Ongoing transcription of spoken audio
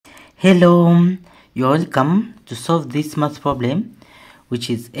Hello, you're welcome to solve this math problem,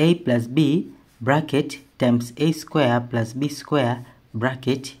 which is a plus b bracket times a square plus b square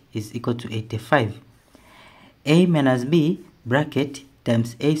bracket is equal to 85. A minus b bracket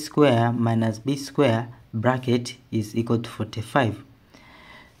times a square minus b square bracket is equal to 45.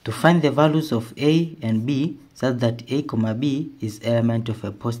 To find the values of a and b such that a comma b is element of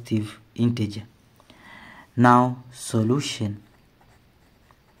a positive integer. Now, solution.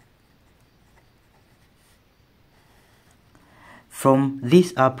 From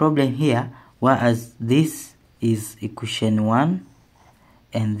this our problem here, whereas this is equation 1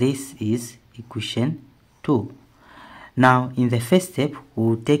 and this is equation 2. Now in the first step, we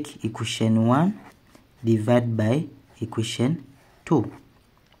will take equation 1 divided by equation 2.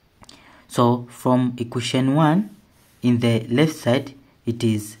 So from equation 1, in the left side it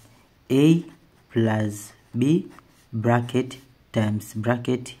is a plus b bracket times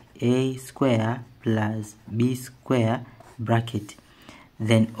bracket a square plus b square bracket,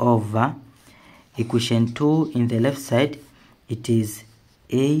 then over equation 2 in the left side it is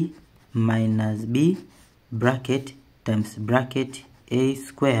a minus b bracket times bracket a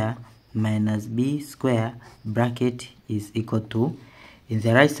square minus b square bracket is equal to, in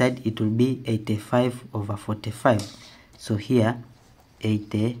the right side it will be 85 over 45. So here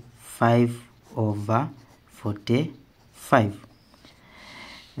 85 over 45.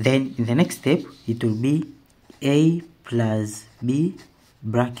 Then in the next step it will be a plus b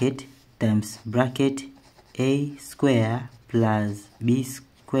bracket times bracket a square plus b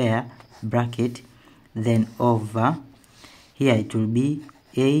square bracket, then over here it will be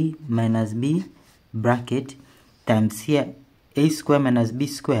a minus b bracket times here a square minus b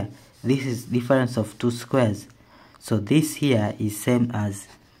square. This is difference of two squares, so this here is same as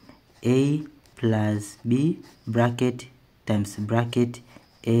a plus b bracket times bracket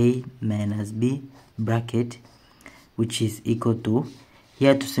a minus b bracket, which is equal to,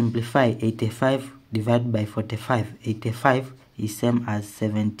 here to simplify, 85 divided by 45. 85 is same as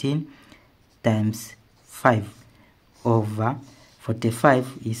 17 times 5 over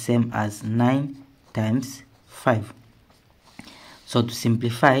 45 is same as 9 times 5. So to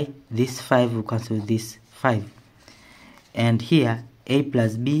simplify, this 5 will cancel this 5. And here a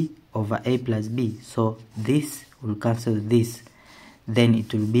plus b over a plus b, so this will cancel this. Then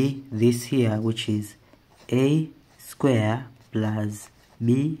it will be this here, which is a square plus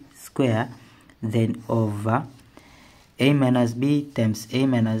b square, then over a minus b times a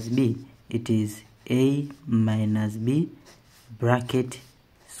minus b, it is a minus b bracket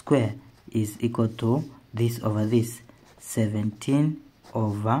square is equal to this over this, 17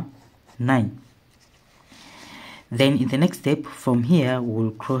 over 9. Then in the next step, from here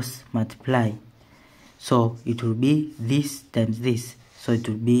we'll cross multiply, so it will be this times this, so it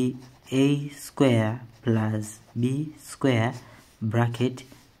will be a square plus b square bracket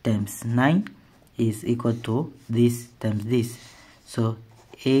times 9 is equal to this times this, so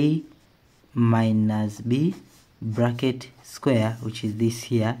a minus b bracket square, which is this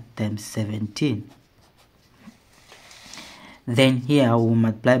here, times 17. Then here we'll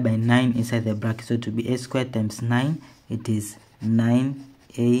multiply by 9 inside the bracket, so it will be a square times 9, it is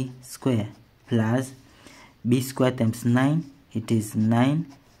 9a square, plus b square times 9, it is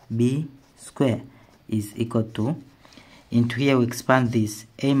 9b square is equal to, into here we expand this,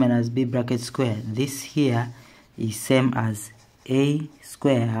 a minus b bracket square, this here is same as a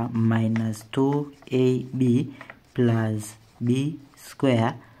square minus 2ab plus b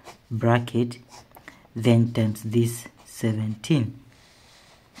square bracket, then times this 17.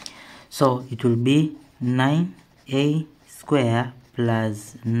 So it will be 9a square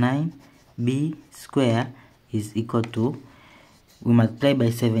plus 9b square is equal to, we multiply by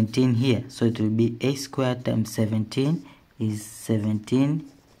 17 here, so it will be a square times 17 is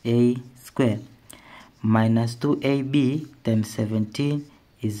 17a square, minus 2ab times 17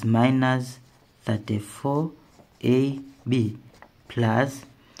 is minus 34ab, plus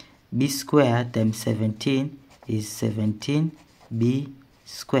b square times 17 is 17b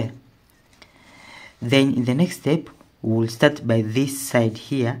square. Then in the next step we will start by this side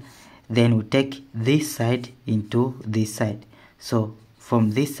here, then we take this side into this side. So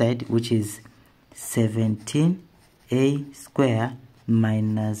from this side, which is 17a square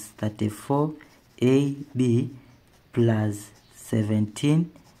minus 34ab plus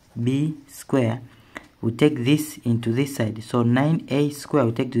 17b square, we take this into this side, so 9a square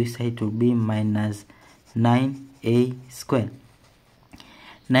we take to this side, will be minus 9a square.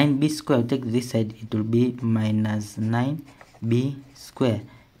 9b square we take to this side, it will be minus 9b square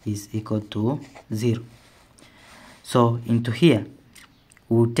is equal to 0. So into here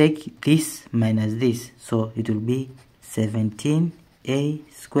we'll take this minus this, so it will be 17a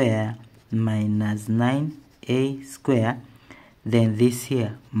square minus 9a square, then this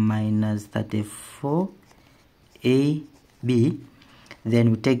here minus 34ab,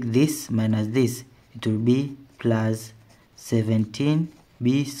 then we take this minus this, it will be plus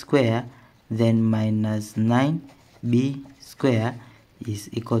 17b square, then minus 9b square is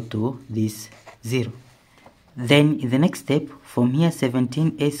equal to this 0. Then in the next step, from here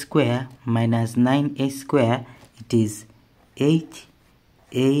 17a square minus 9a square, it is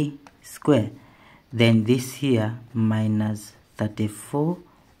 8a square, then this here minus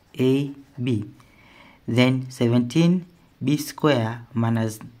 34ab, then 17b square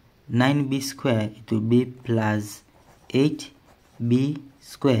minus 9b square, it will be plus 8b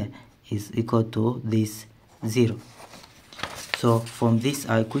square is equal to this 0. So from this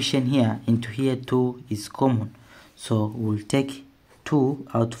our equation here, into here 2 is common, so we'll take 2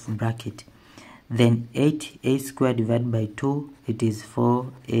 out of bracket, then 8a square divided by 2, it is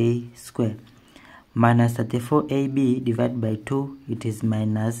 4a square, minus 34ab divided by 2, it is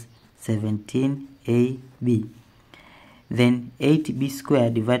minus 17ab, then 8b square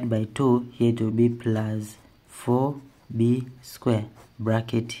divided by 2, here it will be plus 4b square,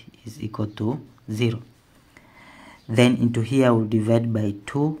 bracket is equal to 0. Then into here we'll divide by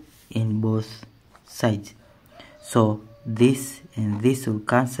 2 in both sides, so this and this will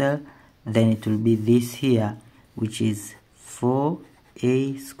cancel, then it will be this here, which is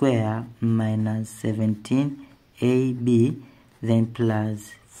 4a square minus 17ab, then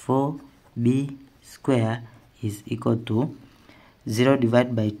plus 4b square is equal to 0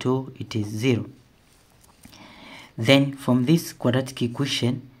 divided by 2, it is 0. Then from this quadratic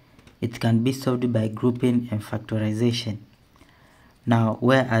equation, it can be solved by grouping and factorization. Now,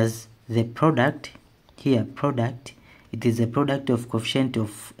 whereas the product, here product, it is a product of coefficient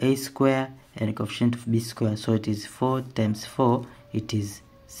of a square and coefficient of b square, so it is 4 times 4, it is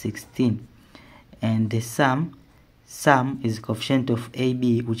 16. And the sum is coefficient of ab,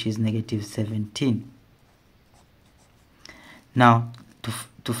 which is negative 17. Now, to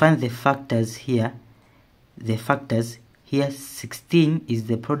find the factors here, 16 is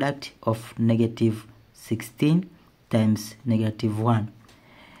the product of negative 16 times negative 1.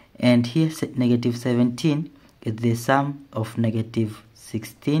 And here negative 17 is the sum of negative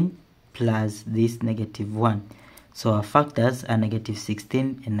 16 plus this negative 1. So our factors are negative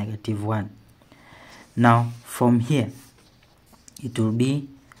 16 and negative 1. Now from here, it will be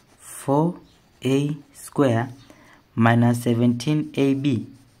 4a square minus 17ab.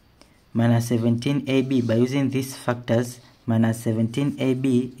 Minus 17ab, by using these factors, minus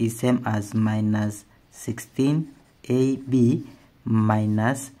 17ab is same as minus 16ab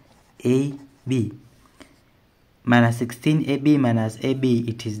minus ab. Minus 16ab minus ab,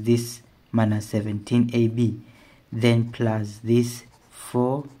 it is this minus 17ab, then plus this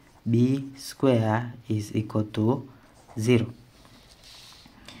 4b square is equal to 0.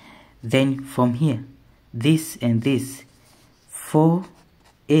 Then from here, this and this,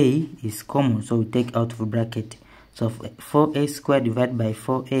 4a is common, so we take out of bracket. So 4a squared divided by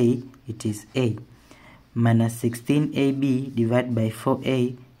 4a, it is a. Minus 16ab divided by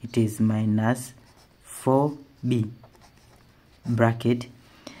 4a, it is minus 4b, bracket.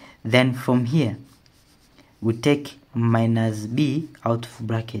 Then from here, we take minus b out of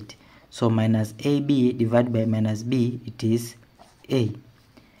bracket. So minus ab divided by minus b, it is a.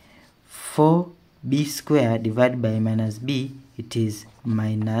 4b squared divided by minus b, it is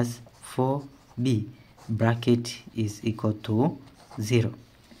minus 4b, bracket is equal to 0.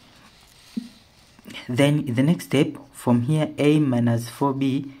 Then in the next step, from here a minus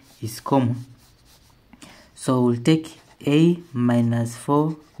 4b is common, so we'll take a minus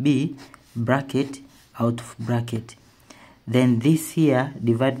 4b bracket out of bracket. Then this here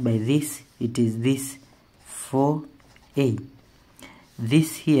divided by this, it is this 4a.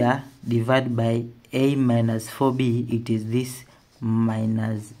 This here divided by a minus 4b, it is this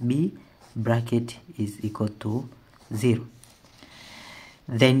minus b, bracket is equal to 0.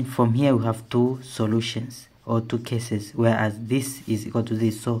 Then from here we have two solutions or two cases, whereas this is equal to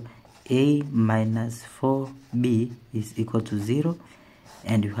this, so a minus 4b is equal to 0,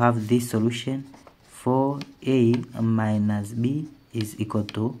 and you have this solution 4a minus b is equal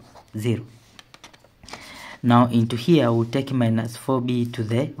to 0. Now into here we'll take minus 4b to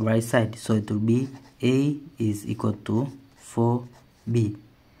the right side, so it will be a is equal to 4b,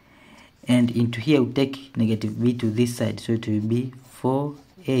 and into here we'll take negative b to this side, so it will be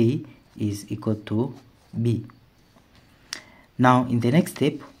 4a is equal to b. Now in the next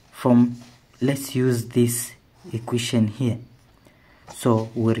step, let's use this equation here. So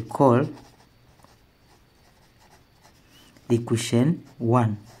we recall equation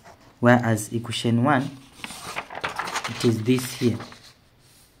 1, whereas equation 1, it is this here.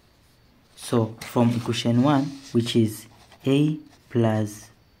 So from equation 1, which is a plus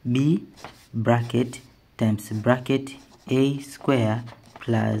b bracket times bracket a square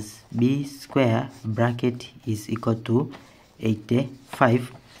plus b square bracket is equal to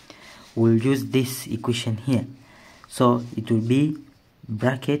 85, we'll use this equation here. So it will be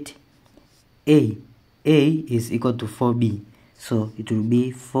bracket a is equal to 4b, so it will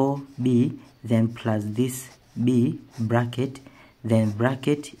be 4b then plus this b bracket then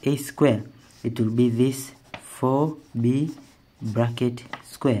bracket a square, it will be this 4b bracket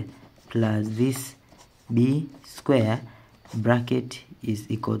square plus this b square bracket is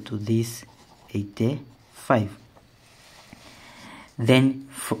equal to this 85. Then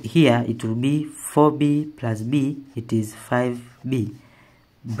here it will be 4b plus b, it is 5b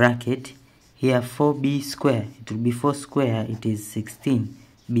bracket here 4b square, it will be 4 square, it is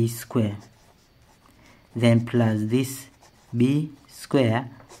 16b square, then plus this b square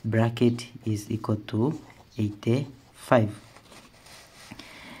bracket is equal to 85.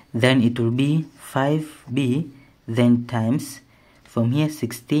 Then it will be 5b then times from here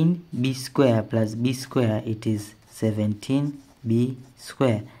 16b square plus b square, it is 17b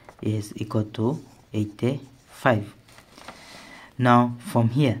square is equal to 85. Now from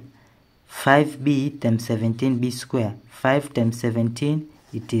here 5b times 17b square, 5 times 17,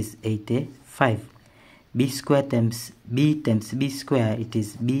 it is 85. B square times b square, it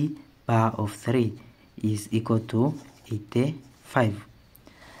is b power of 3 is equal to 85.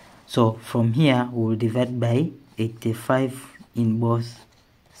 So from here we will divide by 85 in both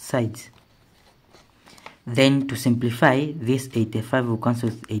sides. Then to simplify, this 85 will cancel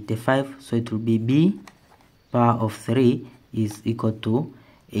with 85, so it will be b power of 3 is equal to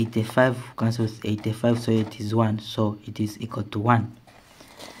 85 cancels 85, so it is 1, so it is equal to 1.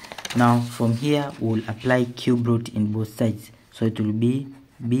 Now from here we will apply cube root in both sides, so it will be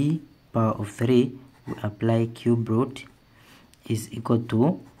b power of 3, we apply cube root is equal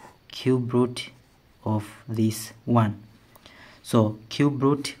to cube root of this 1. So cube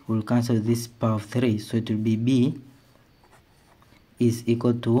root will cancel this power of 3, so it will be b is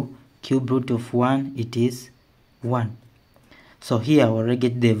equal to cube root of 1, it is 1. So here we already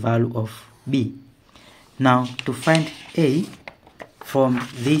get the value of b. Now to find a, from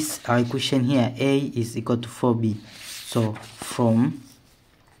this our equation here, a is equal to 4b. So from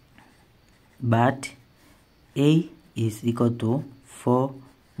but a is equal to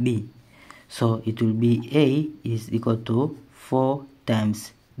 4b. So it will be a is equal to 4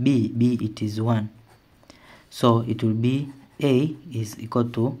 times b, it is 1. So it will be a is equal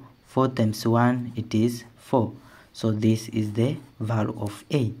to 4 times 1, it is 4. So this is the value of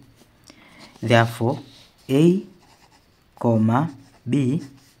a. Therefore a comma b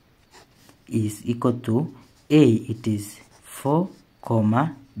is equal to a, it is 4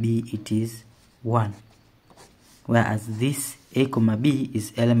 comma b, it is 1, whereas this a comma b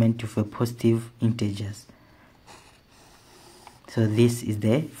is element of a positive integers. So this is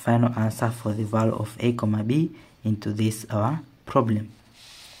the final answer for the value of a comma b into this our problem.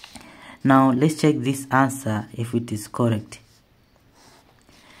 Now let's check this answer if it is correct.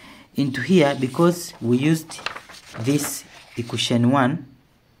 Into here, because we used this equation 1,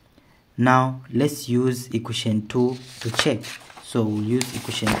 now let's use equation 2 to check. So we'll use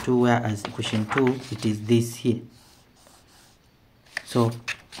equation 2, whereas equation 2 it is this here. So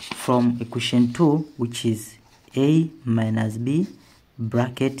from equation 2, which is a minus b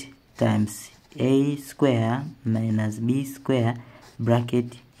bracket times a square minus b square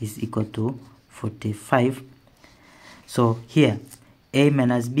bracket is equal to 45. So here a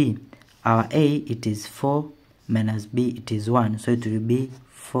minus b, our a it is 4 minus b it is 1, so it will be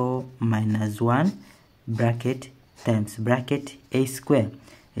 4 minus 1 bracket times bracket a square,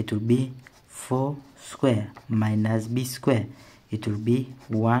 it will be 4 square minus b square, it will be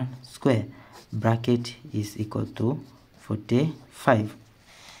 1 square bracket is equal to 45.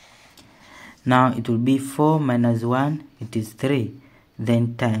 Now it will be 4 minus 1, it is 3,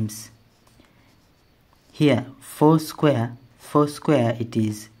 then times here 4 square it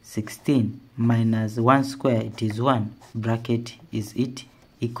is 16 minus 1 square it is 1 bracket is it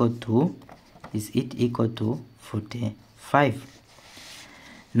equal to 45.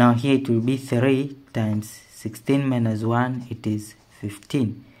 Now here it will be 3 times 16 minus 1 it is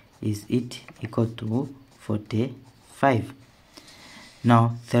 15, is it equal to 45.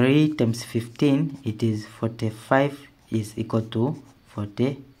 Now 3 times 15 it is 45 is equal to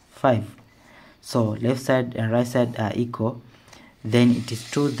 45. So left side and right side are equal. then it is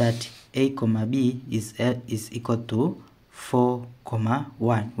true that a comma b is equal to 4 comma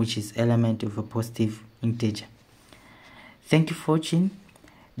 1, which is element of a positive integer. Thank you for watching.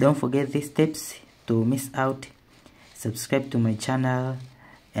 Don't forget these steps to miss out. Subscribe to my channel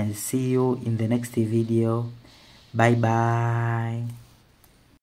and see you in the next video. Bye bye.